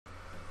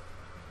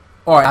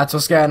Alright lads,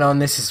 what's going on?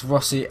 This is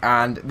Rossi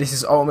and this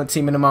is Ultimate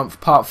Team of the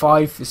Month Part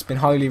 5. It's been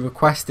highly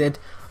requested.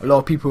 A lot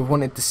of people have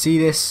wanted to see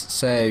this,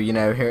 so you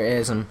know, here it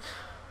is. I'm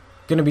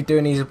going to be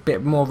doing these a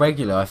bit more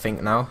regular, I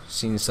think, now,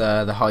 since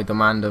the high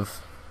demand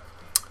of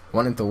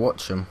wanting to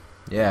watch them.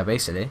 Yeah,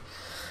 basically.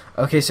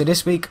 Okay, so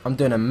this week I'm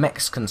doing a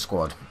Mexican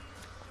squad.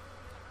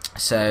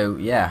 So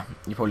yeah,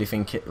 you probably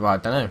think it, well, I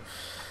don't know.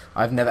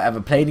 I've never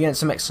ever played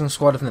against a Mexican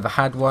squad. I've never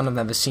had one. I've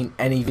never seen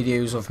any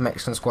videos of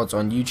Mexican squads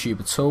on YouTube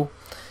at all.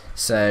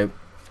 So,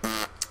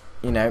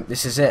 you know,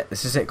 this is it.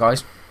 This is it,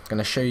 guys. I'm going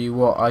to show you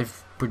what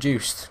I've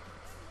produced.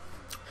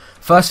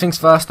 First things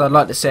first, I'd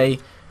like to say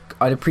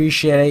I'd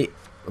appreciate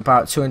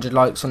about 200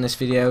 likes on this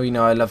video. You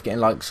know, I love getting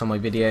likes on my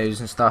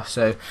videos and stuff.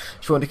 So,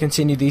 if you want to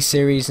continue these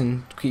series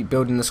and keep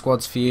building the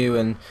squads for you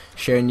and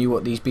showing you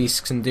what these beasts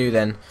can do,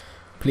 then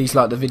please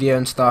like the video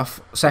and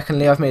stuff.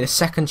 Secondly, I've made a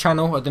second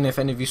channel. I don't know if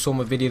any of you saw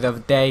my video the other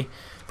day.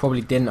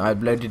 Probably didn't. I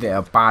uploaded it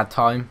at a bad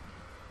time.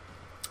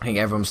 I think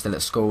everyone's still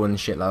at school and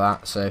shit like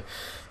that. So,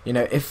 you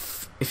know,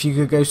 if you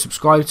could go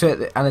subscribe to it,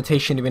 the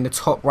annotation will be in the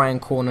top right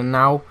hand corner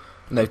now.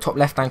 No, top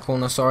left hand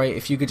corner, sorry.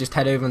 If you could just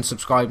head over and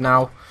subscribe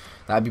now,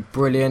 that'd be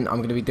brilliant. I'm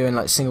going to be doing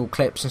like single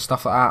clips and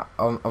stuff like that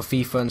of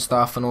FIFA and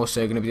stuff, and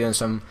also going to be doing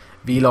some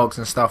vlogs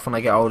and stuff when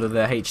I get hold of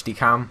the HD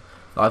cam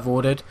that I've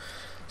ordered.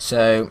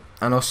 So,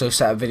 and also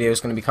set up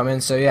videos going to be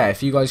coming. So yeah,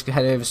 if you guys could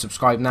head over,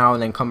 subscribe now,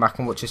 and then come back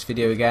and watch this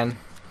video again,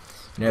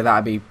 you know,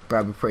 that'd be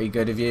pretty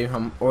good of you.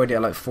 I'm already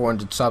at like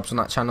 400 subs on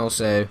that channel,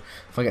 so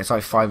if I get to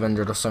like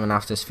 500 or something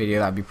after this video,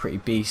 that'd be pretty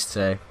beast.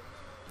 So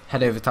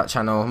head over to that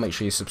channel, make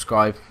sure you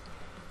subscribe.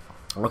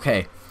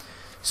 Okay,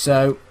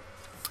 so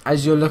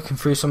as you're looking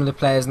through some of the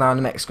players now,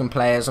 the Mexican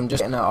players, I'm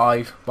just getting an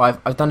eye.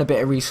 I've done a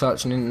bit of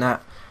research on the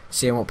internet,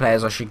 seeing what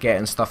players I should get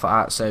and stuff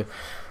like that. So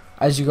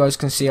as you guys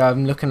can see,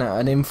 I'm looking at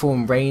an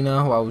informed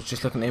Reina. Well, I was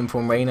just looking at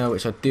informed Reina,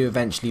 which I do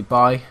eventually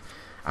buy,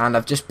 and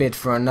I've just bid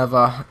for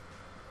another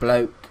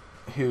bloke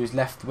who is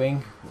left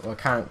wing. Well, I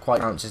can't quite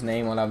pronounce his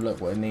name. I'll have a look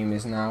what his name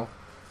is now.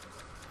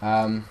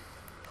 Guardo,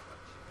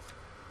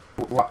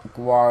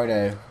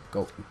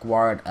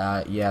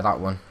 yeah, that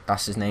one.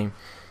 That's his name.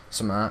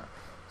 Something like that.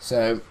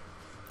 So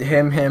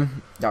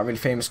him, that really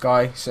famous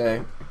guy.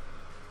 So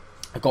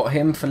I got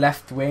him for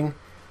left wing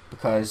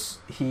because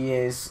he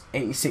is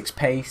 86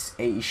 pace,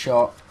 80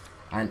 shot,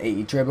 and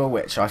 80 dribble,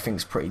 which I think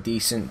is pretty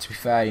decent. To be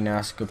fair, you know,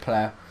 that's a good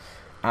player.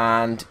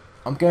 And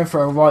I'm going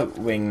for a right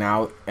wing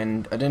now,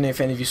 and I don't know if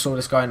any of you saw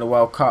this guy in the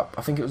World Cup.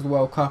 I think it was the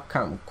World Cup.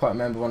 Can't quite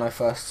remember when I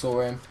first saw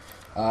him.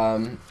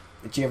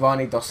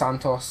 Giovanni Dos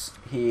Santos.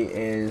 He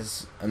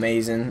is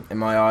amazing in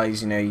my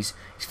eyes. You know, he's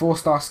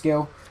 4-star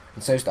skill,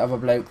 and so's the other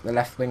bloke, the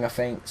left wing, I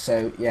think.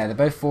 So yeah, they're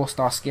both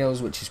 4-star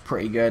skills, which is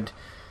pretty good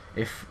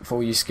for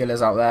all you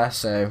skillers out there.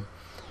 So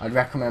I'd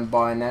recommend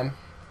buying them.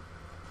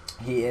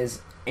 He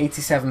is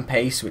 87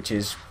 pace, which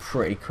is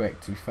pretty quick,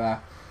 to be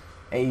fair.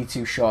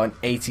 82 shot and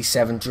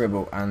 87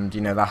 dribble, and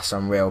you know, that's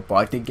unreal. But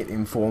I did get the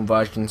informed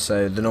version,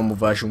 so the normal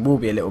version will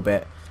be a little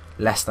bit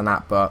less than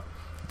that, but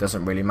it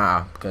doesn't really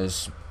matter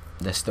because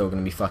they're still going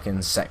to be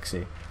fucking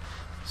sexy.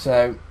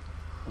 So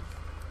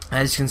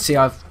as you can see,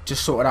 I've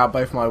just sorted out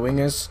both my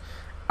wingers,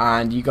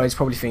 and you guys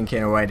probably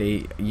thinking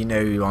already, you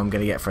know who I'm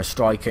going to get for a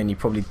striker, and you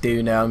probably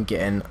do know I'm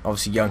getting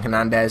obviously young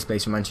Hernandez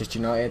based on Manchester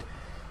United,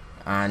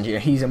 and you know,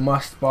 he's a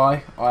must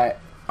buy.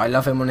 I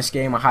love him on this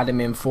game. I had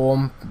him in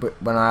form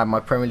when I had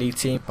my Premier League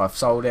team, but I've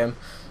sold him.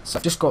 So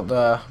I've just got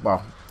the,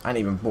 well, I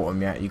haven't even bought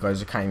him yet. You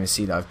guys can't even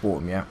see that I've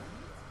bought him yet.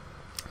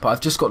 But I've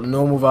just got the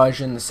normal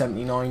version, the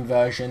 79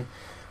 version,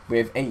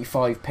 with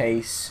 85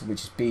 pace,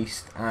 which is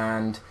beast,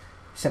 and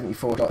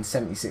 74 shot and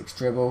 76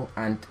 dribble,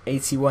 and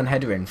 81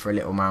 headering for a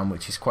little man,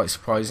 which is quite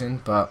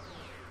surprising. But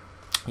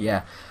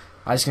yeah,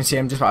 as you can see,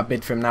 I'm just about to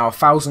bid for him now.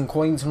 1,000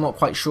 coins. I'm not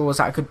quite sure. Is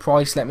that a good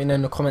price? Let me know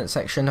in the comment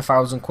section.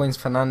 1,000 coins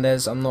for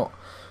Fernandez. I'm not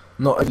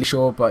really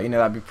sure, but you know,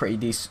 that'd be pretty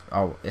decent.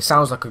 Oh, it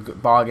sounds like a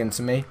good bargain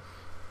to me.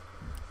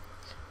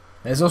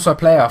 There's also a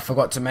player I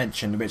forgot to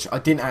mention, which I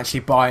didn't actually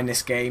buy in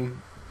this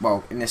game.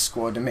 Well, in this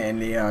squad,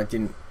 admittedly, I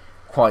didn't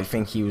quite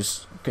think he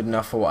was good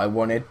enough for what I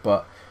wanted.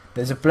 But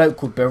there's a bloke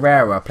called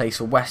Barrera, plays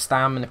for West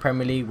Ham in the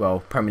Premier League.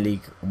 Well, Premier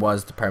League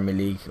was the Premier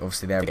League.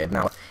 Obviously, they're good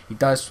now. He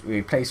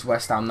plays for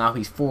West Ham now.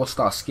 He's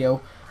 4-star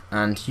skill,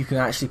 and you can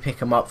actually pick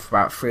him up for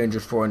about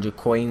 300-400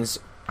 coins.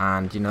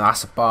 And you know,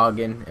 that's a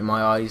bargain in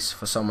my eyes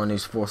for someone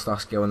who's 4-star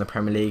skill in the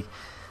Premier League.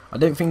 I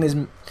don't think there's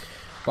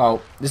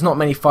not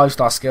many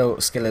 5-star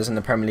skillers in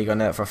the Premier League. I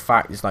know it for a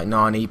fact. It's like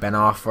Nani, Ben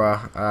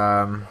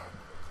Arthur,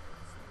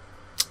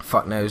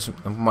 fuck knows,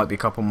 there might be a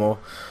couple more.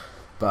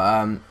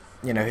 But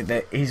you know,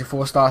 he's a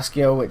 4-star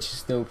skill, which is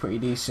still pretty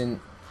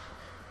decent.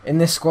 In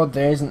this squad,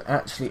 there isn't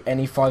actually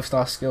any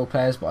 5-star skill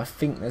players, but I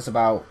think there's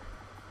about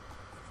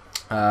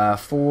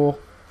four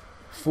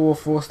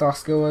 4-star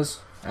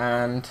skillers,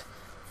 and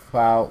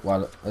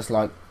well, there's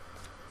like,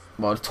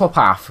 well, the top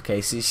half.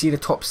 Okay, so you see the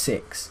top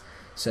 6.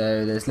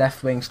 So there's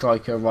left wing,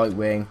 striker, right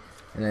wing,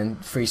 and then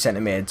 3 centre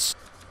mids.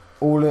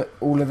 All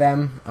of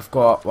them I've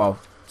got. Well,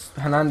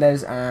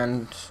 Hernandez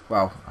and,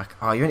 well,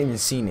 you haven't even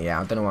seen it yet.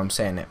 I don't know why I'm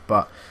saying it,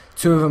 but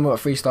 2 of them got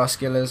 3-star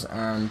skillers,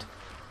 and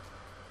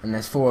and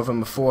there's 4 of them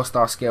with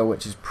 4-star skill,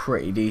 which is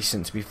pretty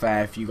decent to be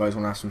fair if you guys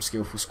want to have some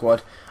skillful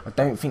squad. I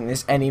don't think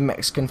there's any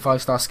Mexican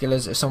 5-star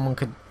skillers. If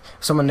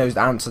someone knows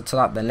the answer to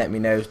that, then let me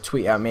know.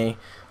 Tweet at me.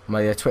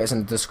 My Twitter's in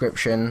the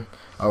description.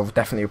 I'll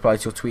definitely reply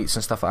to your tweets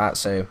and stuff like that,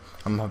 so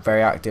I'm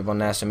very active on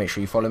there, so make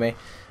sure you follow me.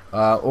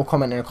 Or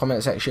comment in the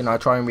comment section. I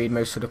try and read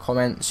most of the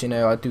comments. You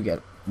know, I do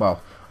get,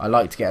 well, I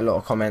like to get a lot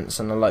of comments,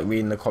 and I like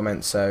reading the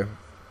comments, so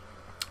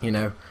you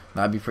know,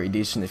 that'd be pretty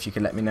decent if you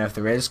could let me know if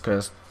there is,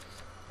 because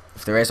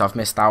if there is, I've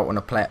missed out on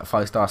a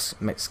 5-star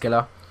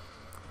skiller,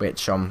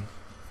 which I'm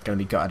going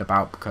to be gutted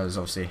about, because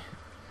obviously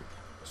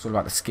it's all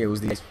about the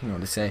skills, you know what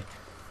they say.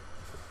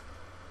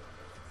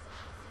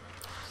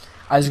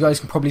 As you guys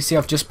can probably see,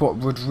 I've just bought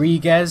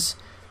Rodriguez.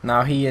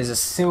 Now he is a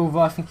silver.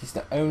 I think he's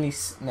the only,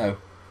 no,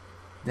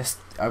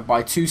 I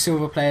buy 2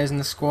 silver players in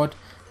the squad,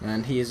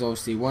 and he is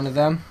obviously one of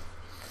them.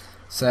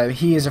 So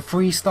he is a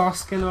 3-star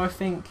skiller, I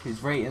think.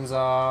 His ratings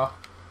are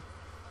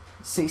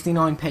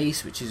 69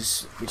 pace, which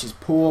is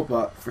poor,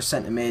 but for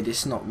centre mid,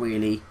 it's not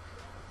really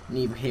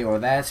neither here or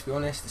there, to be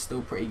honest. It's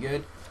still pretty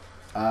good.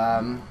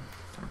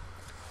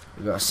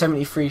 We've got a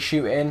 73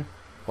 shooting,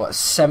 got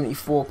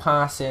 74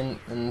 passing,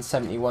 and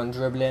 71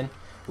 dribbling.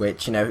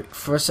 Which, you know,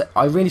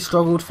 I really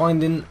struggled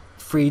finding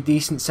 3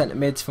 decent centre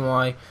mids for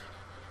my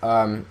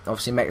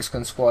obviously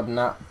Mexican squad and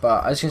that.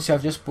 But as you can see,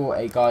 I've just bought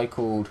a guy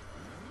called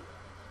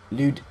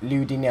Daniel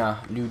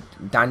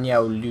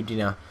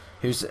Ludina,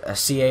 who's a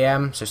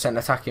CAM, so centre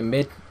attacking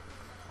mid,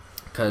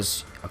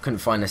 because I couldn't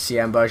find a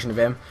CM version of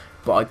him.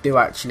 But I do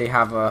actually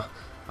have a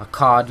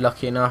card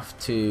lucky enough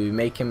to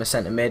make him a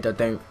centre mid. I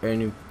don't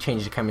only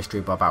change the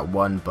chemistry by about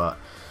 1, but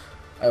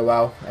oh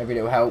well, every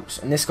little helps.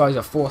 And this guy's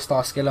a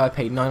 4-star skiller. I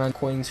paid 900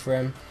 coins for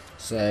him,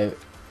 so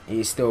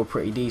he's still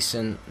pretty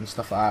decent and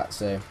stuff like that.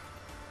 So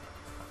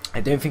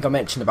I don't think I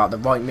mentioned about the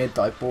right mid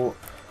that I bought,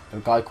 a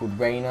guy called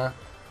Reyna,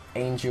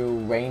 Angel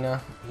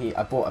Reyna.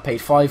 I paid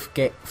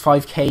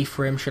 5k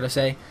for him, should I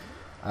say.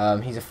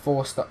 He's a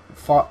 4-star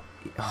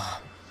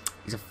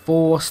he's a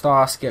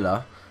 4-star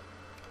skiller,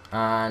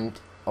 and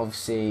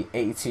obviously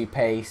 82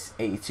 pace,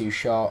 82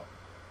 shot,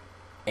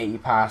 80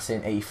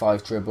 passing,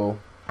 85 dribble,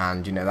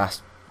 and you know,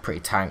 that's pretty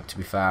tank, to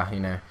be fair. You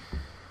know,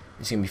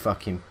 he's gonna be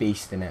fucking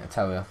beast in it, I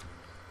tell you.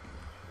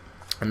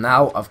 And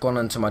now I've gone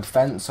onto my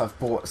defence. I've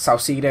bought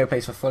Salcido,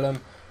 plays for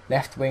Fulham,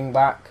 left wing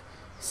back,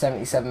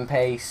 77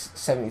 pace,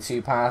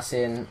 72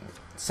 passing,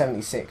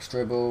 76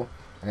 dribble,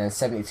 and then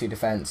 72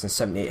 defence and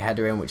 78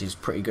 headering, which is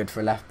pretty good for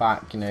a left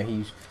back. You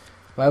know,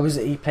 where was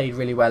it he played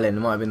really well in? It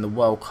might have been the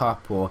World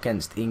Cup or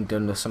against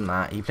England or something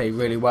like that. He played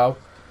really well,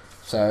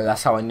 so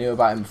that's how I knew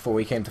about him before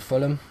he came to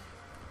Fulham.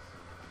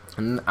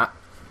 And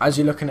as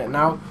you're looking at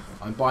now,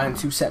 I'm buying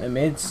 2 centre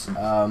mids,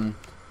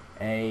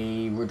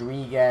 a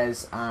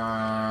Rodriguez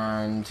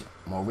and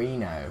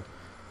Moreno.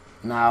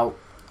 Now,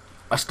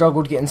 I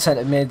struggled getting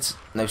centre mids,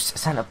 no,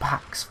 centre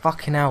backs,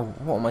 fucking hell,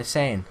 what am I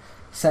saying?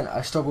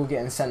 I struggled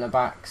getting centre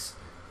backs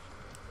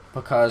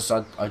because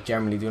I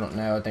generally do not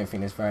know. I don't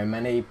think there's very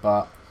many,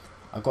 but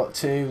I got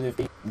 2.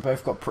 They've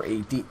both got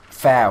pretty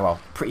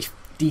pretty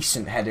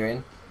decent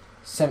headering.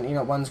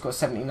 One's got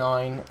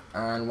 79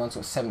 and one's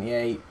got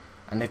 78,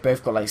 and they've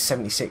both got like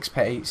 76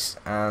 pace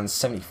and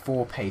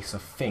 74 pace, I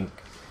think.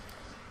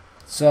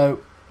 So,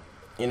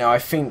 you know, I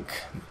think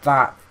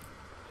that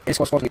it's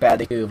possibly better.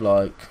 They could have,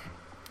 like,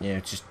 you know,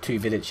 just 2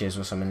 villages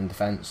or something in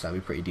defence. That'd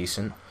be pretty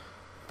decent.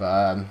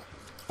 But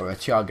or a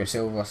Thiago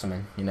Silva or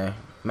something. You know,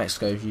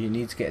 Mexico, you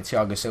need to get a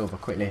Thiago Silva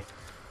quickly.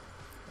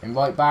 In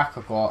right back,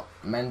 I've got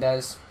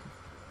Mendes,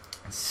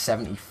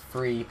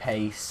 73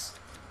 pace,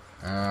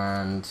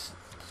 and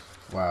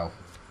well,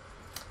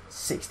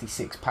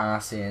 66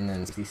 passing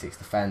and 66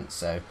 defence.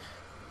 So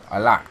I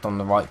lacked on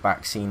the right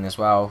back scene as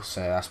well.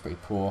 So that's pretty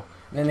poor.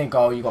 And then in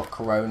goal, you got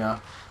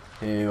Corona,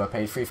 who I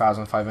paid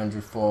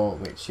 3,500 for,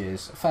 which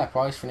is a fair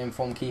price for an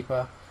informed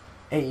keeper.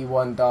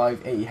 81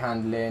 dive, 80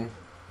 handling,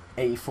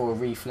 84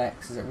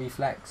 reflex. Is it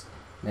reflex?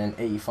 And then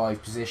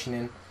 85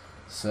 positioning.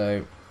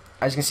 So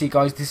as you can see,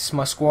 guys, this is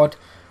my squad.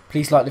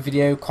 Please like the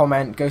video,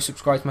 comment, go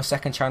subscribe to my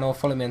second channel,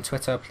 follow me on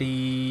Twitter,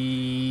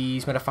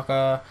 please,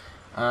 motherfucker.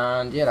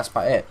 And yeah, that's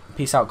about it.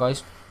 Peace out,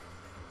 guys.